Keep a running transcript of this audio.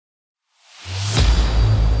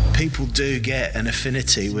people do get an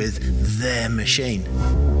affinity with their machine.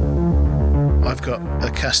 I've got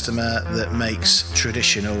a customer that makes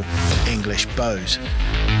traditional English bows.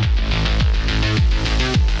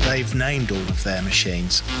 They've named all of their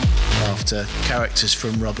machines after characters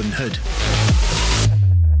from Robin Hood.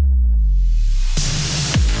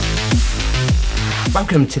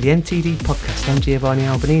 Welcome to the MTD podcast. I'm Giovanni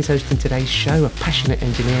Albanese, hosting today's show, a passionate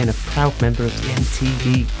engineer and a proud member of the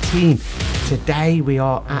MTD team. Today we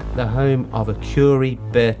are at the home of Ecurie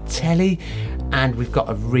Bertelli, and we've got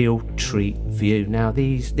a real treat for you. Now,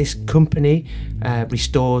 this company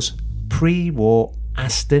restores pre-war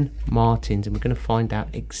Aston-Martins, and we're going to find out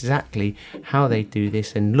exactly how they do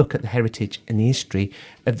this and look at the heritage and the history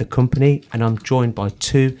of the company. And I'm joined by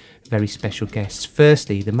two very special guests.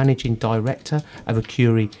 Firstly, the Managing Director of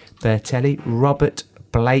Ecurie Bertelli, Robert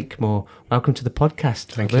Blakemore. Welcome to the podcast,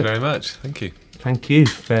 Thank Robert. you very much. Thank you. Thank you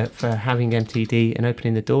for having MTD and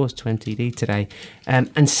opening the doors to MTD today.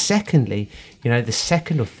 And secondly, the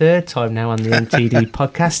second or third time now on the MTD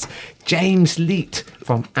podcast, James Leet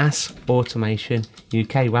from AS Automation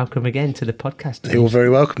UK. Welcome again to the podcast, James. You're very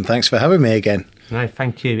welcome. Thanks for having me again. No,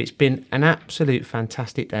 thank you. It's been an absolute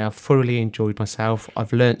fantastic day. I've thoroughly enjoyed myself.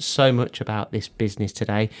 I've learnt so much about this business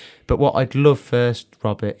today. But what I'd love first,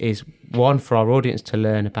 Robert, is one, for our audience to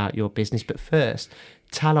learn about your business. But first,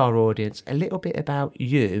 tell our audience a little bit about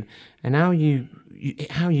you and how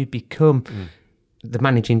you become the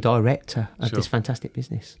managing director of this fantastic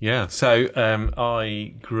business. Yeah, so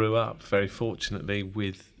I grew up very fortunately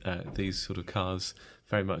with these sort of cars,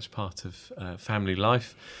 very much part of family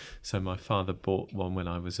life. So my father bought one when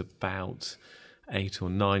I was about 8 or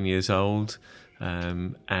 9 years old,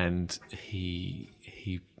 and he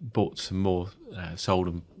bought some more, sold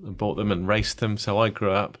them and bought them and raced them. So I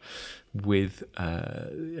grew up with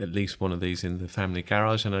at least one of these in the family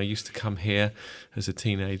garage, and I used to come here as a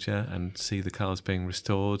teenager and see the cars being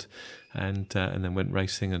restored, and then went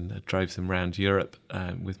racing and drove them around Europe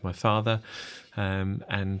with my father, and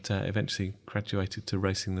eventually graduated to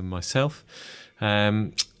racing them myself.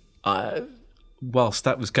 Whilst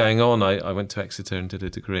that was going on, I went to Exeter and did a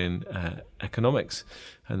degree in economics,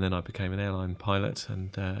 and then I became an airline pilot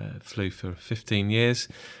and flew for 15 years.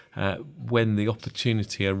 When the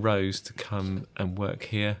opportunity arose to come and work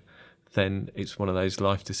here, then it's one of those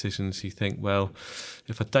life decisions. You think, well,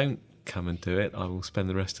 if I don't come and do it, I will spend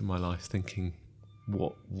the rest of my life thinking,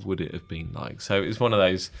 what would it have been like? So it was one of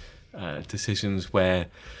those decisions where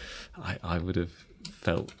I would have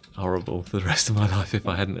felt horrible for the rest of my life if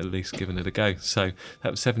I hadn't at least given it a go. So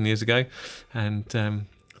that was 7 years ago, and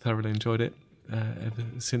thoroughly enjoyed it ever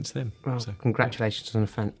since then. Well, so, congratulations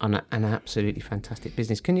on an absolutely fantastic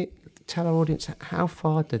business. Can you tell our audience how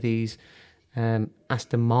far do these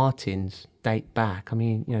Aston-Martins date back? I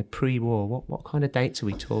mean, pre-war, what kind of dates are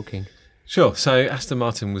we talking? Sure. So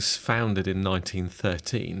Aston-Martin was founded in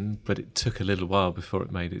 1913, but it took a little while before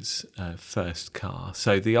it made its first car.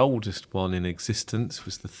 So the oldest one in existence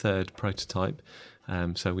was the third prototype.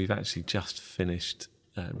 So we've actually just finished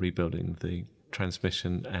rebuilding the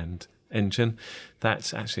transmission and engine.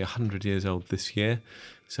 That's actually 100 years old this year.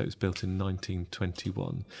 So it was built in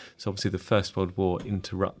 1921. So obviously the First World War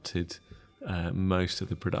interrupted most of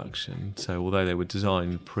the production. So although they were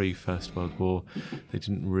designed pre-First World War, they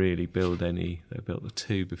didn't really build any. They built the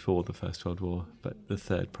two before the First World War, but the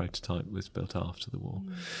third prototype was built after the war.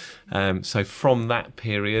 So from that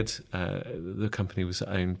period, the company was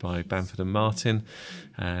owned by Bamford and Martin.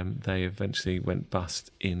 They eventually went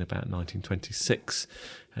bust in about 1926.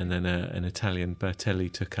 And then an Italian Bertelli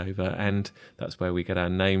took over, and that's where we get our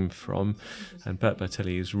name from. And Bert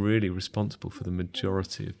Bertelli is really responsible for the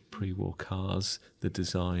majority of pre-war cars, the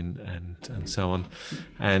design and so on.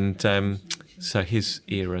 And so his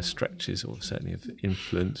era stretches, or certainly of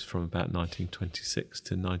influence, from about 1926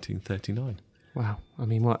 to 1939. Wow, I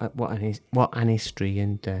mean, what an history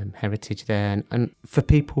and heritage there. And for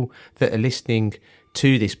people that are listening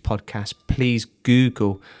to this podcast, please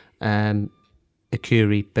Google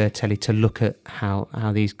Ecurie Bertelli to look at how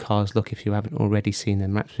these cars look if you haven't already seen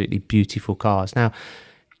them. Absolutely beautiful cars. Now,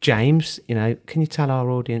 James, can you tell our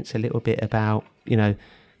audience a little bit about,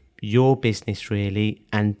 your business really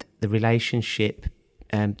and the relationship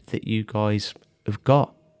that you guys have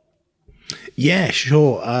got? Yeah,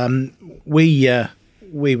 sure. We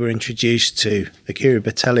were introduced to Ecurie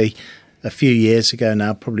Bertelli a few years ago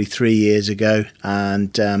now, probably 3 years ago,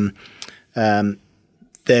 and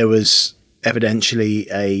there was evidentially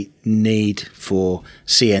a need for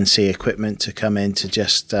CNC equipment to come in to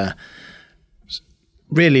just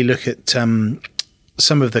really look at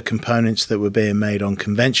some of the components that were being made on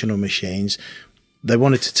conventional machines, they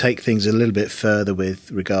wanted to take things a little bit further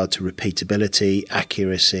with regard to repeatability,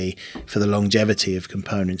 accuracy, for the longevity of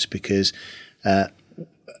components, because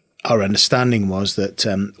our understanding was that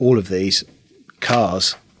all of these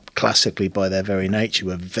cars, classically by their very nature,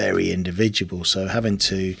 were very individual. So having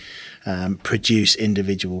to produce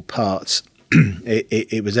individual parts,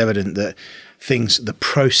 it was evident that the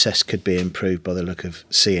process could be improved by the look of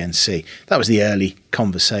CNC. That was the early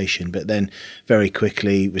conversation, but then very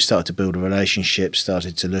quickly we started to build a relationship,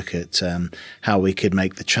 started to look at how we could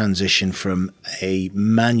make the transition from a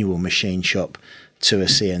manual machine shop to a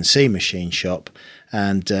CNC machine shop.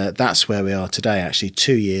 And that's where we are today, actually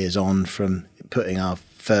 2 years on from putting our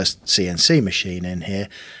first CNC machine in here.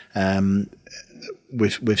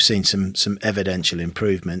 We've seen some evidential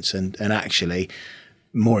improvements and actually,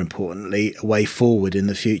 more importantly, a way forward in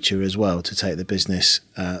the future as well to take the business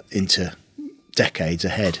into decades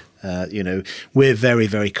ahead. We're very,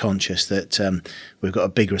 very conscious that we've got a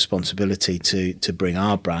big responsibility to bring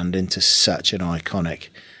our brand into such an iconic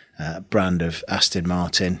brand of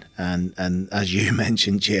Aston-Martin. And as you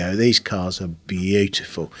mentioned, Gio, these cars are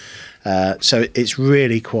beautiful. So it's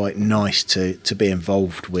really quite nice to be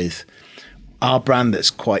involved with our brand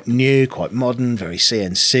that's quite new, quite modern, very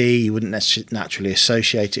CNC. You wouldn't naturally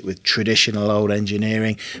associate it with traditional old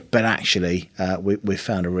engineering, but actually we've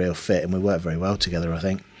found a real fit and we work very well together, I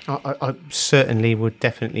think. I certainly would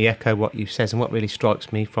definitely echo what you said, and what really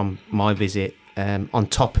strikes me from my visit, on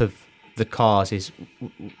top of the cars, is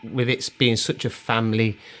with it being such a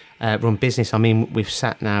family run business. I mean, we've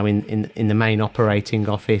sat now in the main operating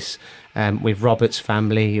office with Robert's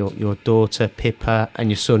family, your daughter Pippa and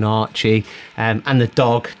your son Archie, and the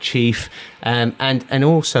dog Chief, and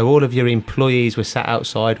also all of your employees were sat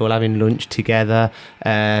outside all having lunch together.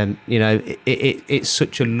 It's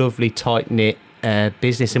such a lovely, tight-knit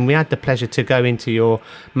business, and we had the pleasure to go into your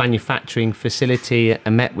manufacturing facility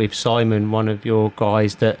and met with Simon, one of your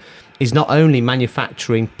guys that is not only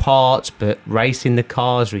manufacturing parts but racing the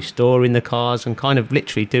cars, restoring the cars, and kind of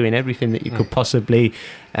literally doing everything that you could possibly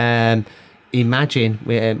imagine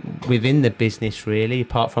within the business, really,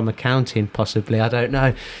 apart from accounting possibly, I don't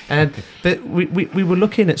know. But we were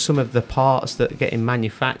looking at some of the parts that are getting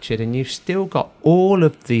manufactured, and you've still got all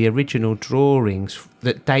of the original drawings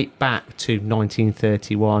that date back to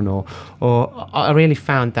 1931, or I really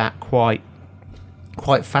found that quite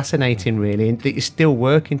fascinating, really, and that you're still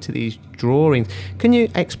working to these drawings. Can you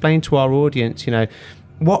explain to our audience,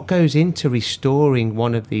 what goes into restoring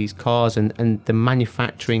one of these cars, and the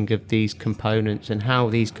manufacturing of these components, and how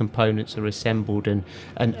these components are assembled, and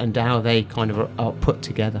how they kind of are put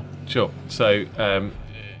together? Sure. So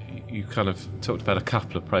you kind of talked about a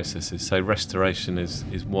couple of processes. So restoration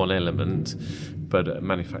is one element, but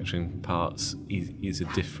manufacturing parts is a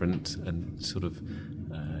different, and sort of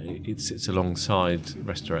it sits alongside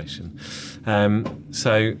restoration.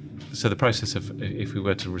 So the process of, if we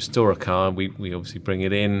were to restore a car, we obviously bring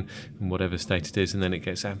it in whatever state it is, and then it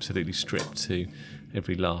gets absolutely stripped to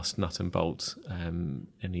every last nut and bolt.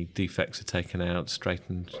 Any defects are taken out,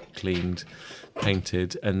 straightened, cleaned,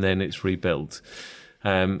 painted, and then it's rebuilt.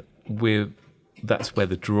 That's where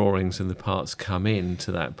the drawings and the parts come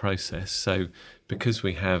into that process. So because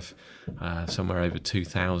we have somewhere over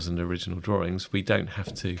 2,000 original drawings, we don't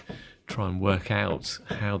have to try and work out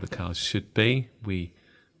how the cars should be.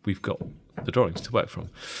 We've got the drawings to work from,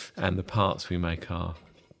 and the parts we make are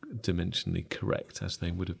dimensionally correct as they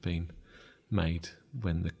would have been made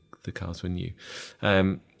when the cars were new.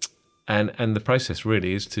 And the process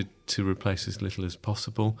really is to replace as little as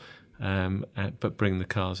possible, but bring the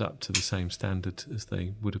cars up to the same standard as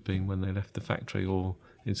they would have been when they left the factory, or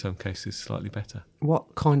in some cases slightly better.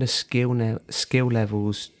 What kind of skill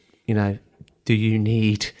levels, do you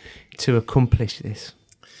need to accomplish this?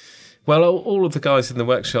 Well, all of the guys in the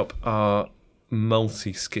workshop are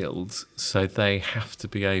multi-skilled, so they have to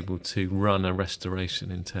be able to run a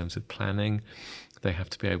restoration in terms of planning. They have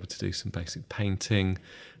to be able to do some basic painting.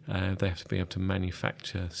 They have to be able to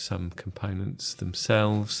manufacture some components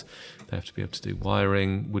themselves. They have to be able to do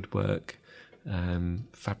wiring, woodwork,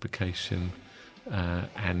 fabrication,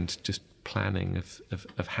 and just planning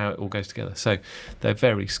of how it all goes together. So they're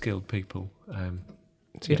very skilled people.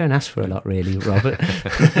 So you don't ask for a lot, really, Robert.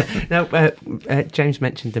 Now, James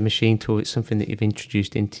mentioned the machine tool. It's something that you've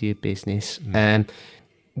introduced into your business.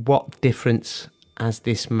 What difference has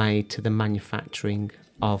this made to the manufacturing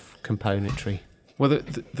of componentry? Well,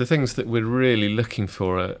 the things that we're really looking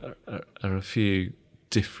for are a few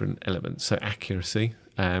different elements. So accuracy.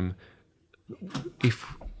 If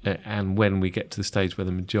And when we get to the stage where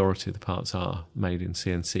the majority of the parts are made in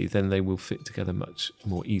CNC, then they will fit together much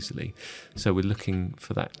more easily. So we're looking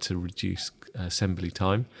for that to reduce assembly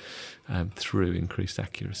time through increased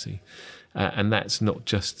accuracy. And that's not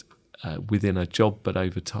just within a job, but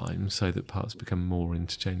over time, so that parts become more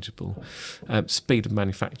interchangeable. Speed of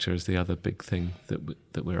manufacture is the other big thing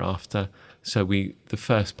that we're after. So the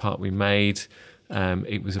first part we made,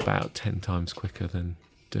 it was about 10 times quicker than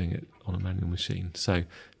doing it on a manual machine. So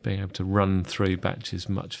being able to run through batches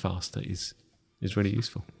much faster is really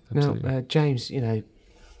useful. Absolutely. Now, James,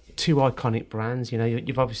 two iconic brands.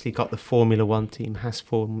 You've obviously got the Formula One team, Haas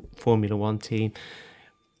Formula One team.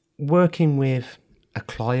 Working with a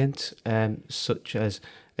client such as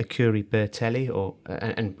Ecurie Bertelli,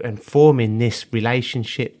 and forming this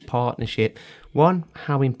relationship, partnership. One,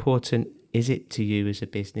 how important is it to you as a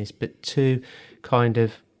business? But two,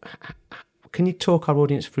 can you talk our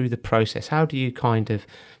audience through the process? How do you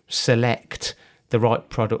select the right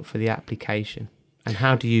product for the application, and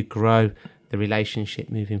how do you grow the relationship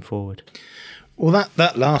moving forward? Well,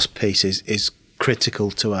 that last piece is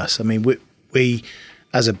critical to us. I mean, we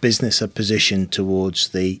as a business are positioned towards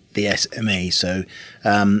the SME. So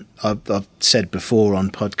I've said before on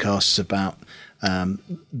podcasts about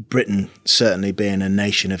Britain certainly being a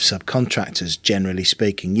nation of subcontractors, generally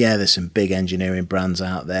speaking. Yeah, there's some big engineering brands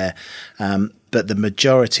out there, but the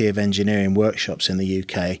majority of engineering workshops in the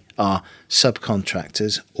UK are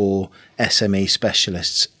subcontractors or SME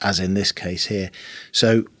specialists, as in this case here.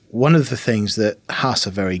 So one of the things that Haas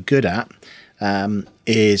are very good at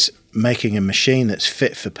is making a machine that's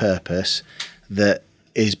fit for purpose, that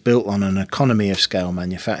is built on an economy of scale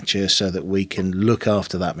manufacture, so that we can look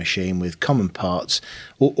after that machine with common parts,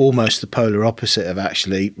 almost the polar opposite of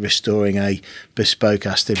actually restoring a bespoke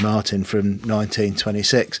Aston-Martin from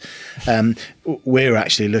 1926. We're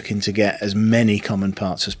actually looking to get as many common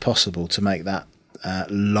parts as possible to make that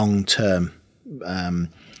long-term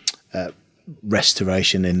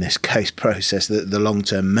restoration, in this case process, the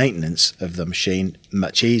long-term maintenance of the machine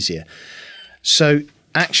much easier. So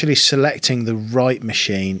actually selecting the right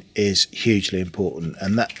machine is hugely important,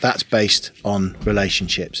 and that's based on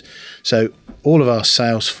relationships. So all of our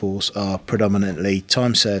sales force are predominantly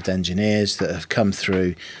time-served engineers that have come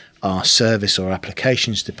through our service or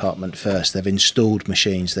applications department first. They've installed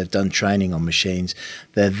machines, they've done training on machines,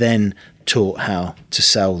 they're then taught how to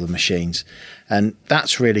sell the machines. And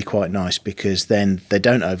that's really quite nice, because then they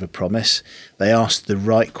don't overpromise. They ask the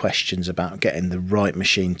right questions about getting the right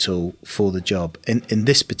machine tool for the job. In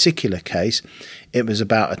this particular case, it was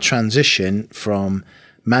about a transition from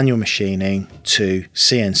manual machining to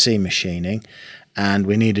CNC machining, and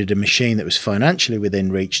we needed a machine that was financially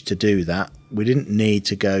within reach to do that. We didn't need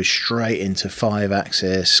to go straight into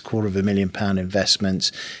 5-axis, £250,000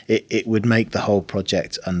 investments. It would make the whole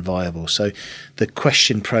project unviable. So the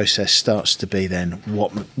question process starts to be then,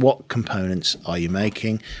 what components are you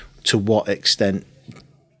making? To what extent?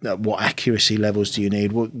 What accuracy levels do you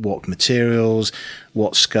need? What materials?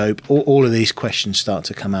 What scope? All of these questions start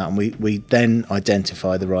to come out, and we then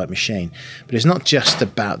identify the right machine. But it's not just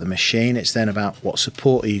about the machine, it's then about what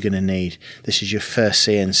support are you going to need. This is your first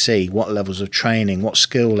CNC. What levels of training, what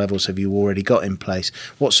skill levels have you already got in place?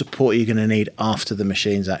 What support are you going to need after the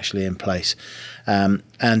machine's actually in place?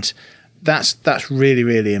 And that's really,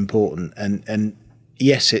 really important. And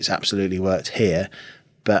yes, it's absolutely worked here,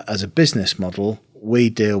 but as a business model,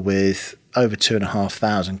 we deal with over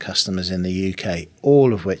 2,500 customers in the UK,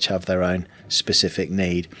 all of which have their own specific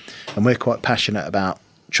need. And we're quite passionate about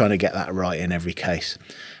trying to get that right in every case,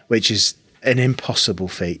 which is an impossible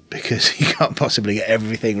feat, because you can't possibly get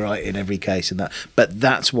everything right in every case. But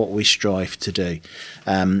that's what we strive to do.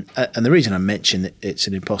 And the reason I mention that it's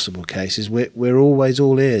an impossible case is we're always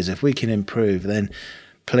all ears. If we can improve, then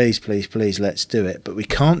please, please, please, let's do it. But we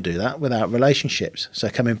can't do that without relationships.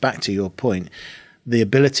 So coming back to your point, the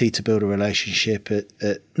ability to build a relationship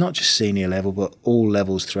at not just senior level, but all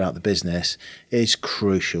levels throughout the business is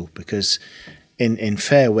crucial, because in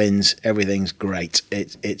fair winds, everything's great.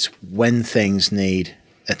 It's when things need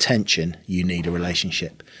attention, you need a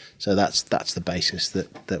relationship. So that's the basis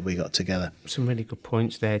that we got together. Some really good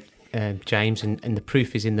points there, James, and the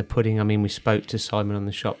proof is in the pudding. I mean, we spoke to Simon on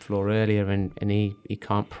the shop floor earlier, and he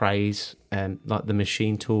can't praise like the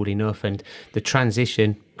machine tool enough, and the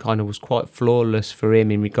transition kind of was quite flawless for him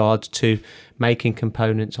in regards to making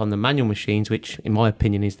components on the manual machines, which in my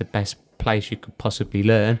opinion is the best place you could possibly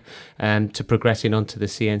learn, to progressing onto the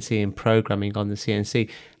CNC and programming on the CNC.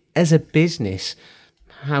 As a business,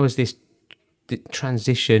 how has this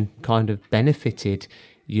transition kind of benefited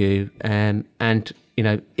you, and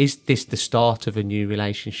is this the start of a new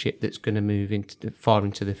relationship that's going to move far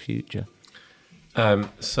into the future?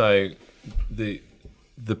 So the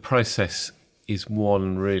process is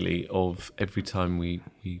one really of every time we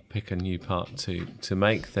pick a new part to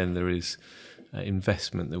make, then there is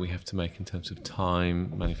investment that we have to make in terms of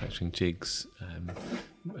time, manufacturing jigs,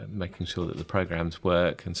 making sure that the programs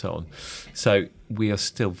work and so on. So we are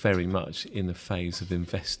still very much in a phase of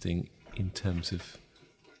investing in terms of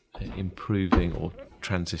improving or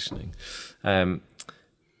transitioning,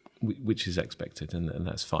 which is expected, and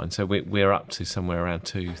that's fine. So we're up to somewhere around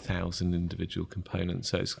 2,000 individual components,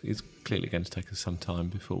 so it's clearly going to take us some time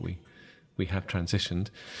before we have transitioned,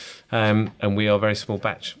 and we are very small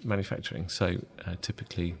batch manufacturing, so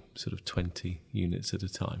typically sort of 20 units at a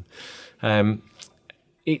time.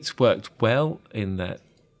 It's worked well in that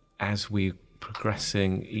as we're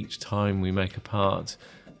progressing, each time we make a part,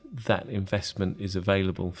 that investment is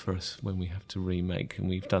available for us when we have to remake, and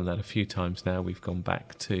we've done that a few times now. We've gone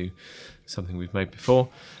back to something we've made before,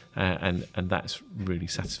 and that's really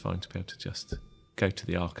satisfying to be able to just go to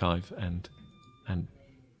the archive and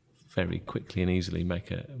very quickly and easily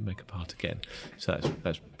make a part again. So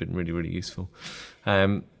that's been really, really useful,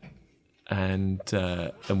 and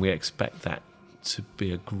we expect that to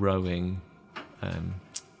be a growing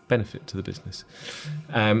benefit to the business,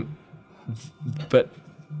 but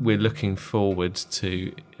we're looking forward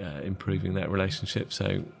to improving that relationship.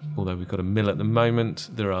 So although we've got a mill at the moment,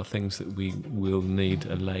 there are things that we will need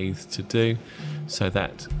a lathe to do. So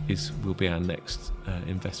that will be our next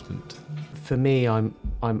investment. For me, I'm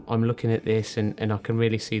looking at this and I can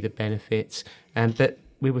really see the benefits. But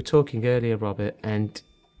we were talking earlier, Robert, and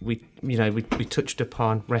we touched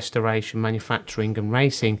upon restoration, manufacturing and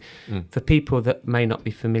racing. For people that may not be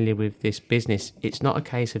familiar with this business, it's not a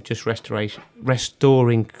case of just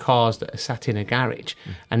restoring cars that are sat in a garage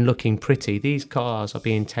and looking pretty. These cars are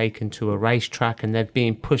being taken to a racetrack and they're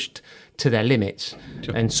being pushed to their limits.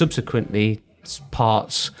 Sure. And subsequently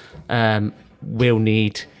parts will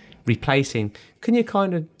need replacing. Can you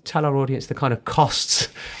kind of tell our audience the kind of costs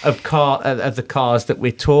of the cars that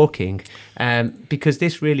we're talking? Because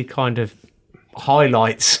this really kind of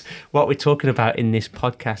highlights what we're talking about in this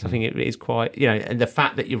podcast. I think it is quite, and the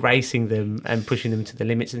fact that you're racing them and pushing them to the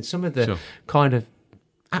limits, and some of the kind of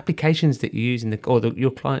applications that you use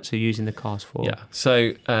your clients are using the cars for. Yeah.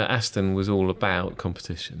 So Aston was all about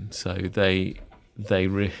competition. So they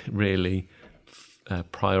really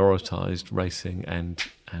prioritised racing and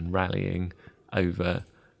rallying over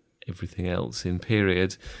everything else in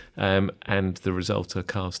period, and the result are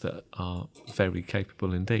cars that are very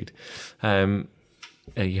capable indeed.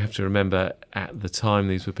 You have to remember, at the time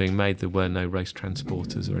these were being made, there were no race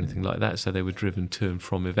transporters or anything like that, so they were driven to and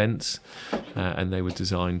from events, and they were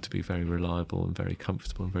designed to be very reliable and very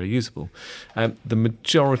comfortable and very usable. The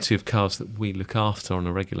majority of cars that we look after on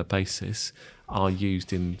a regular basis are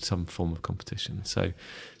used in some form of competition. So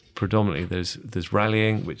predominantly there's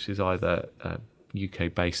rallying, which is either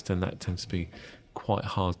UK based, and that tends to be quite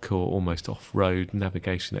hardcore, almost off-road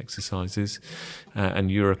navigation exercises,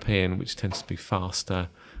 and European, which tends to be faster,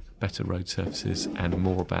 better road surfaces and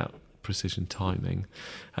more about precision timing,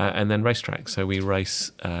 and then racetracks. So we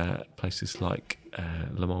race places like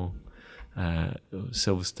Le Mans,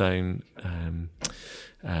 Silverstone,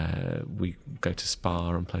 we go to Spa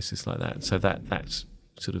and places like that. So that's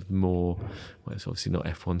sort of more, well, it's obviously not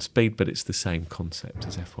F1 speed, but it's the same concept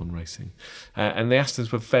as F1 racing. And the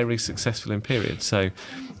Astons were very successful in period. So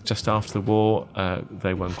just after the war,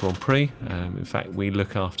 they won Grand Prix. In fact, we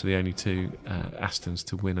look after the only two Astons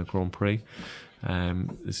to win a Grand Prix.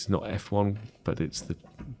 This is not F1, but it's the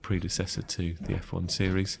predecessor to the F1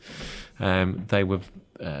 series. They were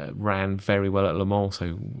ran very well at Le Mans, so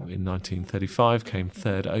in 1935 came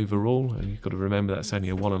third overall, and you've got to remember that's only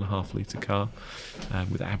a 1.5 litre car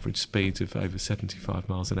with average speeds of over 75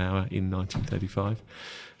 miles an hour in 1935.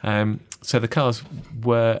 So the cars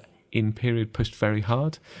were in period pushed very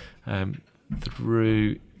hard.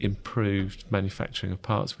 Through improved manufacturing of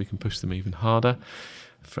parts, we can push them even harder.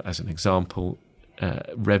 As an example,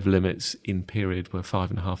 rev limits in period were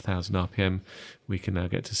 5,500 RPM. We can now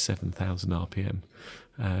get to 7,000 RPM.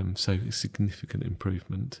 So a significant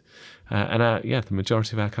improvement. And the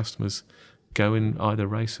majority of our customers go in either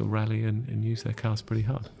race or rally and use their cars pretty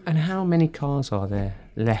hard. And how many cars are there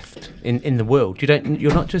left in the world?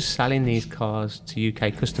 You're not just selling these cars to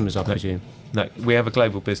UK customers, I presume? No, we have a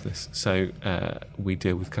global business, so we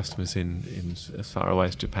deal with customers in as far away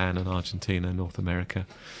as Japan and Argentina, North America,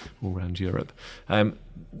 all around Europe.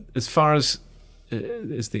 As far as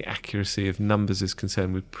as the accuracy of numbers is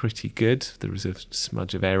concerned, we're pretty good. There is a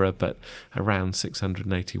smudge of error, but around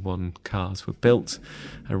 681 cars were built,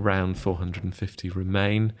 around 450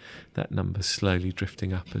 remain. That number's slowly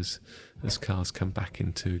drifting up as cars come back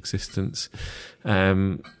into existence.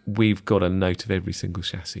 We've got a note of every single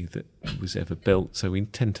chassis that was ever built, so we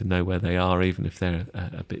tend to know where they are, even if they're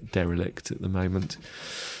a bit derelict at the moment.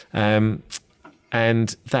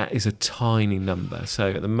 And that is a tiny number. So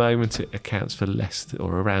at the moment, it accounts for less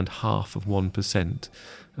or around half of 1%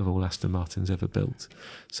 of all Aston Martins ever built.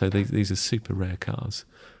 So these are super rare cars.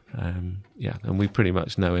 And we pretty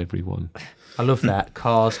much know everyone. I love that,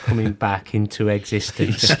 cars coming back into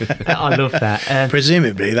existence. I love that.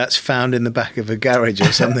 Presumably that's found in the back of a garage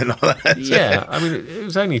or something like that. Yeah, I mean, it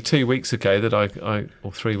was only 2 weeks ago that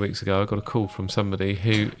or 3 weeks ago, I got a call from somebody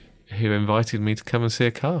who invited me to come and see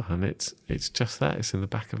a car, and it's just that. It's in the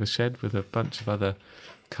back of a shed with a bunch of other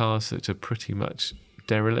cars that are pretty much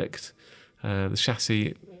derelict. The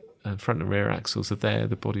chassis, front and rear axles are there.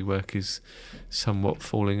 The bodywork is somewhat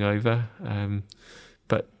falling over,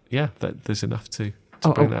 but yeah, there's enough to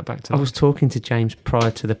bring that back to life. I was talking to James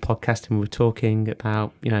prior to the podcast, and we were talking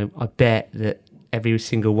about, I bet that every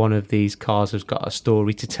single one of these cars has got a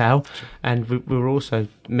story to tell. Sure. And we were also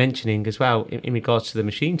mentioning as well, in regards to the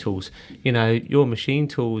machine tools, your machine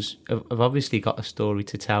tools have obviously got a story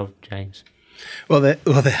to tell, James. Well, they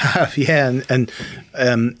have, yeah. And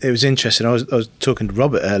it was interesting. I was talking to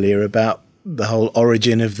Robert earlier about the whole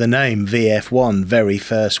origin of the name VF1, very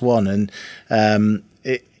first one. And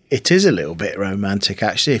it is a little bit romantic,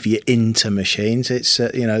 actually, if you're into machines. It's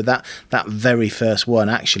that very first one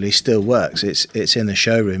actually still works. It's in the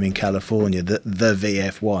showroom in California. The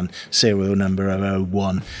VF1 serial number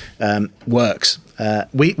 001 works.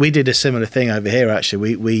 We did a similar thing over here.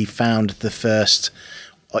 Actually, we found the first,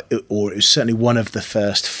 or it was certainly one of the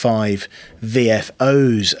first 5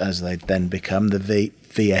 VFOs, as they'd then become, the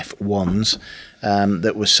VF1s,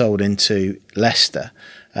 that were sold into Leicester,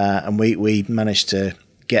 and we managed to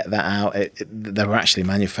get that out. They were actually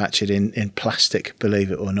manufactured in plastic,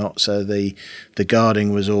 believe it or not. So the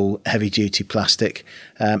guarding was all heavy duty plastic,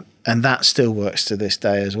 and that still works to this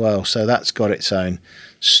day as well. So that's got its own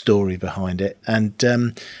story behind it,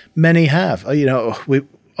 and many have.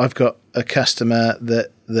 I've got a customer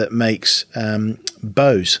that makes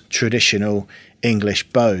bows, traditional English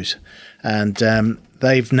bows, and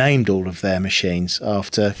they've named all of their machines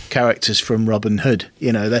after characters from Robin Hood.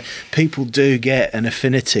 People do get an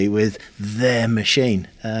affinity with their machine.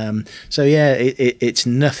 So yeah, it's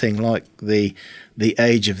nothing like the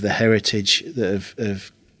age of the heritage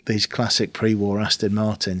of these classic pre-war Aston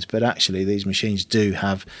Martins, but actually these machines do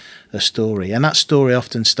have a story, and that story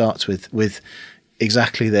often starts with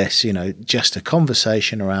exactly this, just a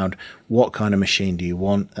conversation around what kind of machine do you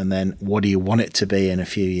want, and then what do you want it to be in a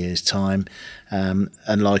few years' time. And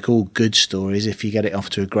like all good stories, if you get it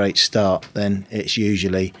off to a great start, then it's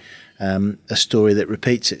usually a story that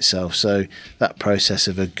repeats itself. So that process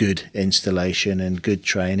of a good installation and good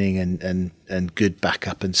training and good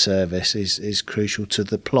backup and service is crucial to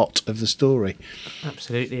the plot of the story.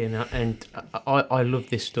 Absolutely, and I love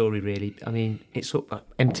this story, really. I mean, it's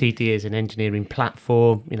MTD is an engineering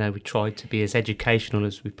platform. We try to be as educational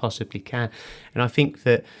as we possibly can, and I think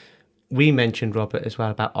that we mentioned, Robert, as well,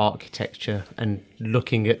 about architecture and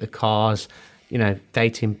looking at the cars,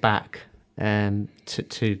 dating back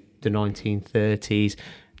to the 1930s,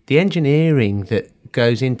 the engineering that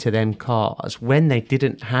goes into them cars when they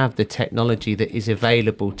didn't have the technology that is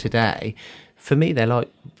available today. For me, they're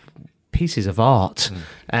like pieces of art.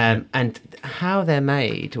 And how they're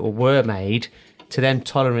made or were made to them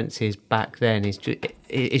tolerances back then is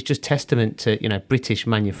just testament to British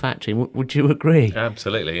manufacturing. Would you agree?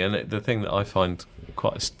 Absolutely. And the thing that I find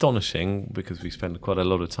quite astonishing, because we spend quite a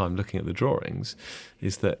lot of time looking at the drawings,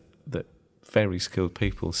 is that very skilled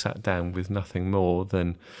people sat down with nothing more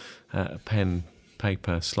than a pen,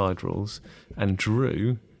 paper, slide rules, and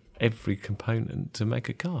drew every component to make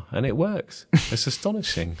a car, and it works. It's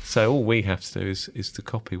astonishing. So all we have to do is to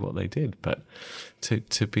copy what they did, but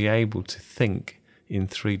to be able to think in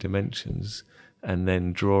 3 dimensions and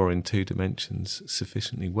then draw in 2 dimensions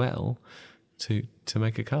sufficiently well to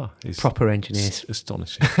make a car is proper engineers.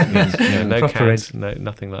 Astonishing. Yes. No CAD,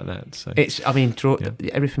 nothing like that. So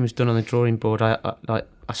everything was done on the drawing board. I've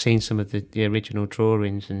seen some of the original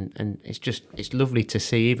drawings, and it's lovely to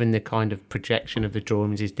see. Even the kind of projection of the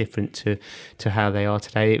drawings is different to how they are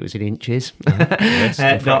today. It was in inches, yes,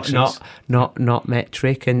 not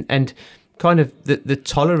metric, and kind of the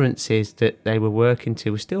tolerances that they were working to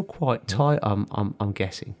were still quite tight, I'm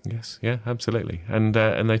guessing. Yes, yeah, absolutely. And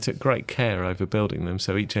they took great care over building them.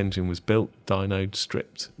 So each engine was built, dynoed,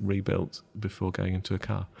 stripped, rebuilt before going into a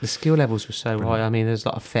car. The skill levels were so high. I mean, there's a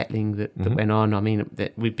lot of fettling that went on. I mean,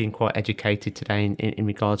 that we've been quite educated today in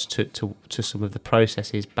regards to some of the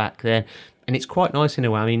processes back then. And it's quite nice in a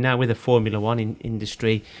way. I mean, now with the Formula One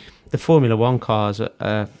industry, the Formula One cars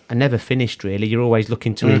are never finished, really. You're always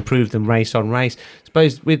looking to improve them race on race. I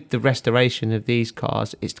suppose with the restoration of these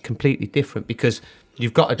cars, it's completely different because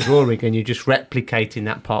you've got a drawing and you're just replicating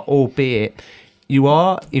that part, albeit you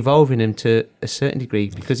are evolving them to a certain degree,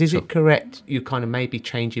 because is it correct you kind of maybe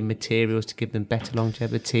changing materials to give them better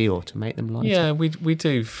longevity or to make them lighter? Yeah, we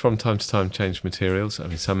do from time to time change materials. I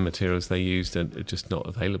mean, some materials they used are just not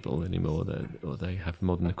available anymore, or they have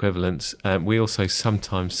modern equivalents. We also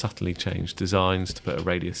sometimes subtly change designs to put a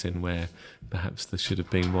radius in where perhaps there should have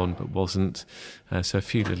been one but wasn't. So a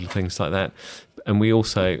few little things like that. And we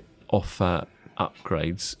also offer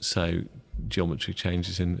upgrades, so geometry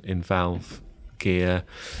changes in valve gear.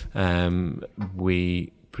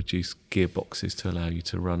 We produce gearboxes to allow you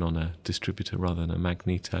to run on a distributor rather than a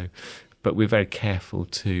magneto, but we're very careful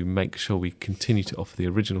to make sure we continue to offer the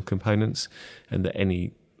original components and that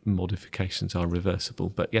any modifications are reversible.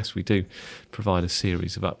 But yes, we do provide a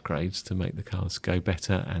series of upgrades to make the cars go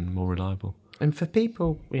better and more reliable. And for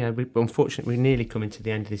people, unfortunately, we're nearly coming to the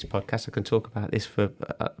end of this podcast. I can talk about this for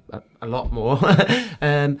a lot more.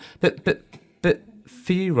 But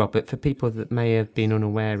for you, Robert, for people that may have been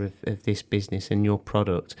unaware of this business and your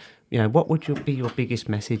product, what would be your biggest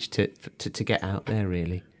message to get out there,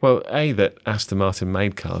 really? Well, that Aston-Martin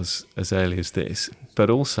made cars as early as this, but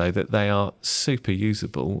also that they are super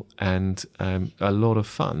usable and a lot of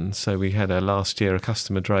fun. So we had last year a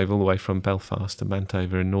customer drove all the way from Belfast to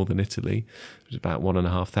Mantova in northern Italy. It was about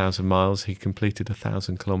 1,500 miles. He completed a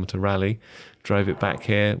 1,000-kilometre rally, drove it back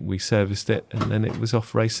here, we serviced it, and then it was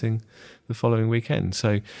off racing the following weekend.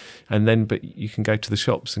 But you can go to the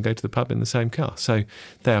shops and go to the pub in the same car. So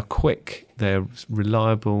they are quick, they're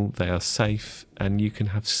reliable, they are safe, and you can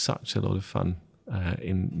have such a lot of fun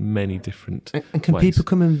in many different and can ways. People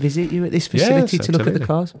come and visit you at this facility to look at the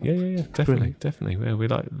cars? Yeah, definitely. Well, we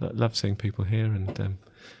love seeing people here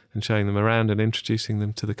and showing them around and introducing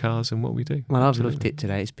them to the cars and what we do. Well, I've loved it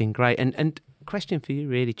today. It's been great. And question for you,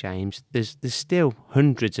 really, James. There's still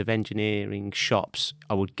hundreds of engineering shops,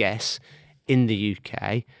 I would guess, in the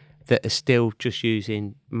UK that are still just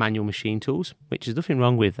using manual machine tools, which is nothing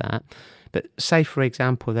wrong with that. But say, for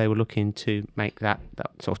example, they were looking to make that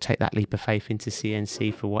sort of take that leap of faith into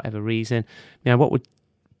CNC for whatever reason. What would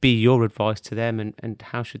be your advice to them, and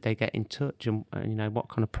how should they get in touch, and what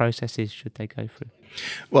kind of processes should they go through?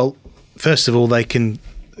 Well, first of all, they can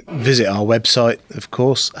visit our website, of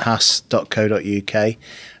course, haas.co.uk.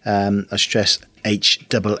 I stress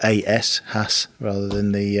HAAS, Haas, rather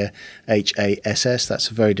than the HASS. That's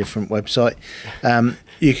a very different website.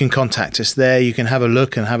 You can contact us there. You can have a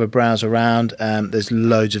look and have a browse around. There's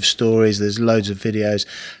loads of stories. There's loads of videos.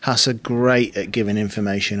 Haas are great at giving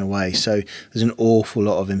information away. So there's an awful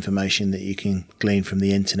lot of information that you can glean from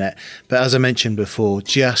the internet. But as I mentioned before,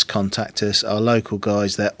 just contact us. Our local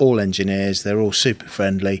guys, they're all engineers. They're all super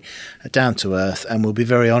friendly, down to earth. And we'll be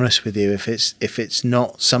very honest with you. If it's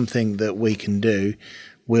not something that we can do,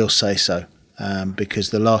 we'll say so.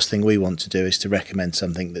 Because the last thing we want to do is to recommend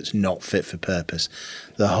something that's not fit for purpose.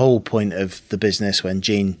 The whole point of the business when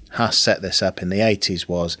Gene Haas set this up in the 80s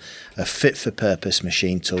was a fit for purpose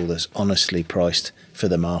machine tool that's honestly priced for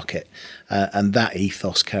the market. And that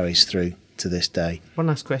ethos carries through to this day. One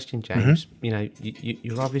last question, James.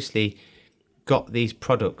 You've obviously got these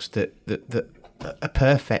products that are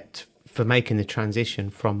perfect for making the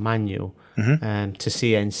transition from manual to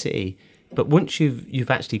CNC. But once you've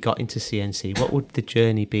actually got into CNC, what would the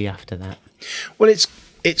journey be after that? Well,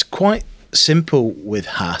 it's quite simple with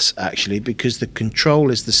Haas, actually, because the control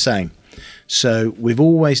is the same. So we've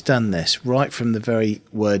always done this right from the very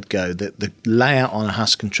word go, that the layout on a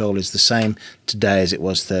Haas control is the same today as it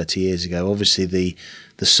was 30 years ago. Obviously, the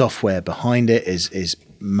software behind it is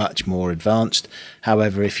much more advanced.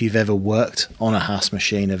 However, if you've ever worked on a Haas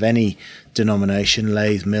machine of any denomination,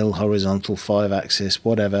 lathe, mill, horizontal, 5-axis,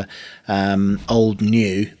 whatever, old,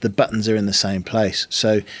 new, the buttons are in the same place.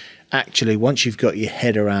 So actually, once you've got your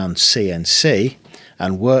head around CNC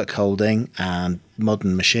and work holding and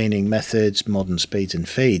modern machining methods, modern speeds and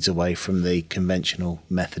feeds away from the conventional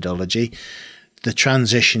methodology, the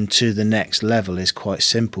transition to the next level is quite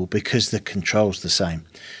simple because the control's the same.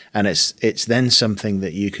 And it's then something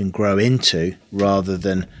that you can grow into rather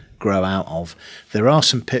than grow out of. There are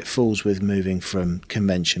some pitfalls with moving from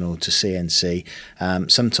conventional to CNC.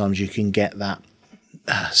 Sometimes you can get that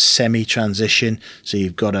semi-transition, so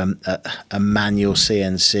you've got a manual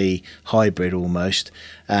CNC hybrid almost,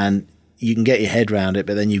 and you can get your head around it,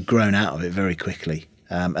 but then you've grown out of it very quickly.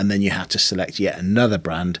 And then you have to select yet another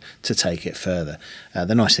brand to take it further.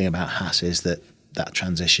 The nice thing about Haas is that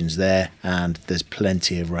transition's there, and there's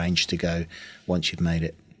plenty of range to go once you've made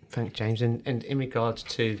it. Thanks, James. And in regards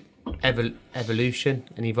to evolution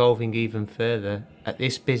and evolving even further at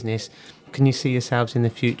this business, can you see yourselves in the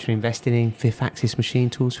future investing in fifth axis machine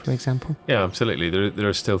tools, for example? Yeah, absolutely. There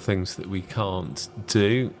are still things that we can't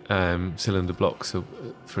do, cylinder blocks,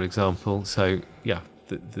 for example. So yeah,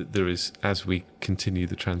 there is, as we continue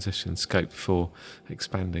the transition, scope for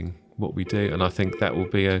expanding what we do, and I think that will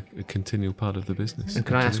be a continual part of the business. And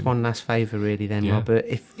can I ask one last favour really then, Robert?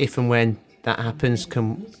 If and when that happens,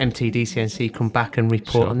 can MTDCNC come back and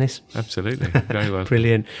report on this? Absolutely. Very well.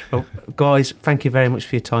 Brilliant. Well, guys, thank you very much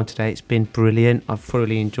for your time today. It's been brilliant. I've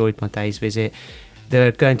thoroughly enjoyed my day's visit. There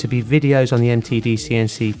are going to be videos on the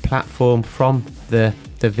MTDCNC platform from the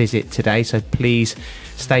visit today, so please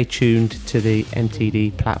stay tuned to the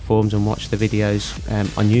MTD platforms and watch the videos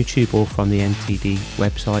on YouTube or from the MTD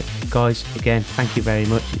website. Guys, again, thank you very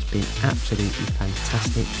much. It's been absolutely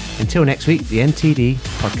fantastic. Until next week, the MTD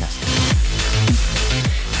podcast.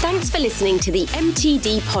 Thanks for listening to the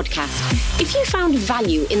MTD podcast. If you found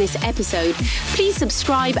value in this episode, please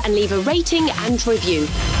subscribe and leave a rating and review.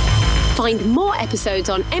 Find more episodes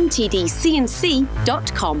on mtdcnc.com.